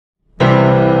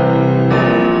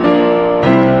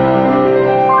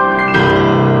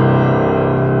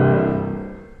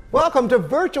Welcome to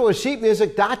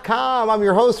virtualsheetmusic.com. I'm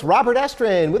your host, Robert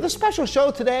Estrin, with a special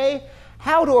show today,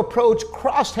 how to approach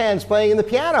crossed hands playing in the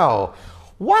piano.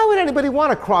 Why would anybody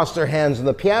want to cross their hands on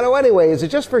the piano anyway? Is it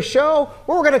just for show?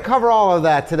 Well, we're going to cover all of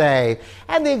that today.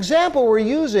 And the example we're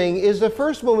using is the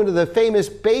first movement of the famous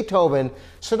Beethoven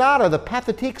sonata, the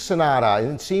Pathetique Sonata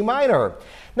in C minor.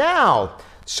 Now,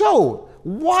 so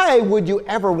why would you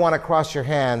ever want to cross your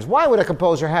hands? Why would a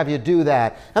composer have you do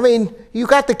that? I mean, you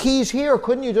got the keys here,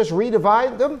 couldn't you just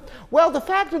redivide them? Well, the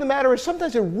fact of the matter is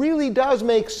sometimes it really does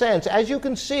make sense. As you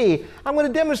can see, I'm going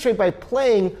to demonstrate by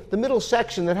playing the middle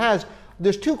section that has,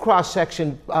 there's two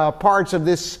cross-section parts of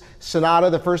this sonata,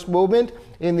 the first movement,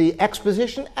 in the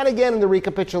exposition and again in the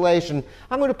recapitulation.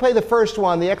 I'm going to play the first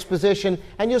one, the exposition,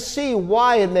 and you'll see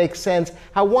why it makes sense,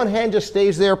 how one hand just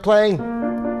stays there playing,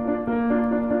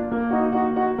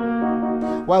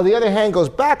 while the other hand goes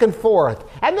back and forth.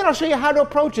 And then I'll show you how to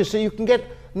approach it so you can get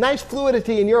nice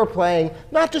fluidity in your playing,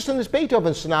 not just in this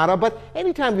Beethoven sonata, but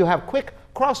anytime you have quick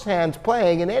crossed hands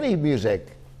playing in any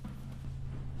music.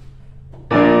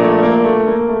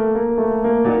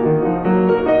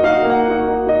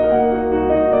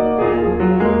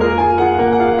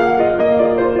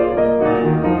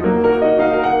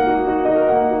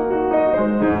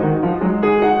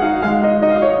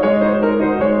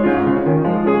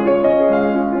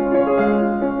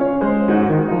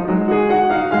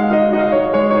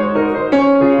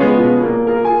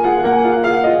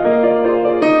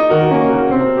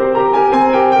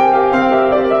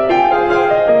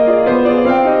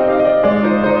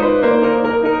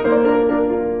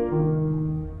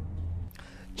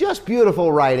 Just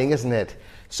beautiful writing, isn't it?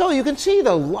 So you can see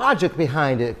the logic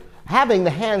behind it. Having the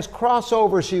hands cross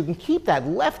over so you can keep that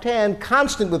left hand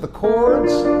constant with the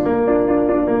chords,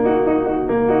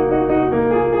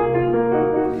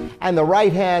 and the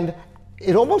right hand,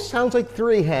 it almost sounds like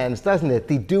three hands, doesn't it?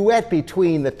 The duet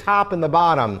between the top and the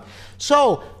bottom.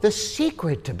 So the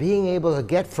secret to being able to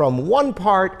get from one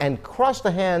part and cross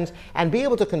the hands and be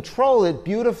able to control it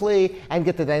beautifully and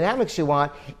get the dynamics you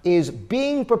want is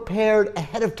being prepared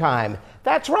ahead of time.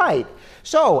 That's right.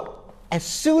 So as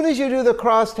soon as you do the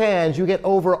crossed hands, you get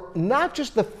over not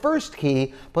just the first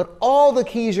key, but all the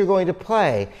keys you're going to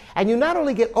play. And you not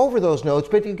only get over those notes,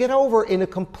 but you get over in a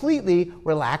completely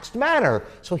relaxed manner.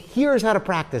 So here's how to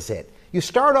practice it. You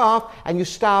start off and you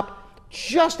stop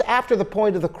just after the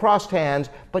point of the crossed hands,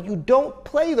 but you don't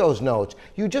play those notes.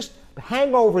 You just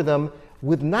hang over them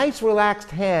with nice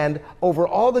relaxed hand over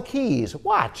all the keys.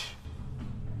 Watch.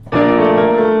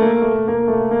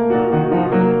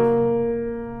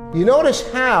 You notice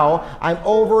how I'm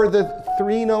over the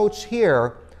three notes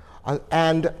here,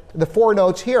 and the four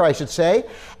notes here, I should say,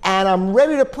 and I'm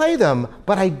ready to play them,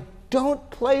 but I don't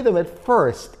play them at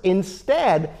first.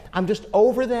 Instead, I'm just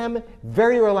over them,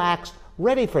 very relaxed,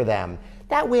 ready for them.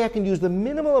 That way I can use the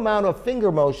minimal amount of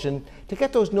finger motion to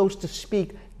get those notes to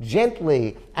speak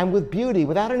gently and with beauty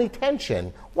without any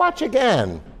tension. Watch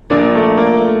again.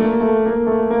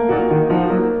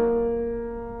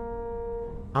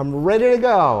 I'm ready to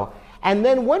go. And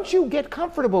then once you get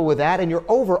comfortable with that and you're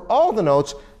over all the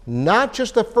notes, not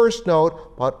just the first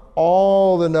note, but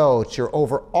all the notes, you're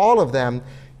over all of them,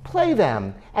 play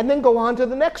them, and then go on to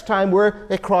the next time where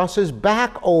it crosses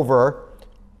back over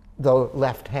the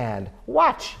left hand.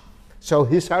 Watch. So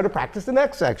here's how to practice the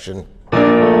next section.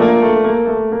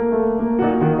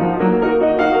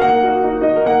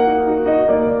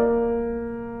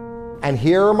 And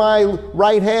here my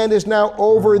right hand is now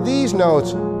over these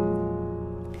notes.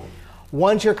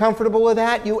 Once you're comfortable with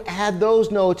that, you add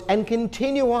those notes and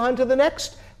continue on to the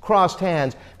next crossed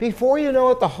hands. Before you know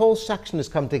it, the whole section has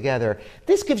come together.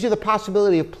 This gives you the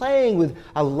possibility of playing with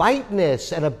a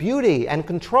lightness and a beauty and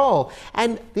control.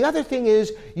 And the other thing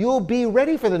is, you'll be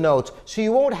ready for the notes, so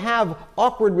you won't have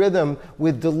awkward rhythm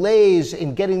with delays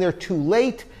in getting there too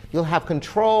late. You'll have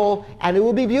control, and it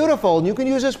will be beautiful. And you can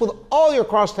use this with all your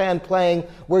crossed hand playing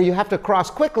where you have to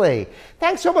cross quickly.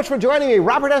 Thanks so much for joining me,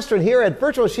 Robert Estrin, here at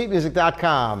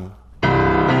virtualsheetmusic.com.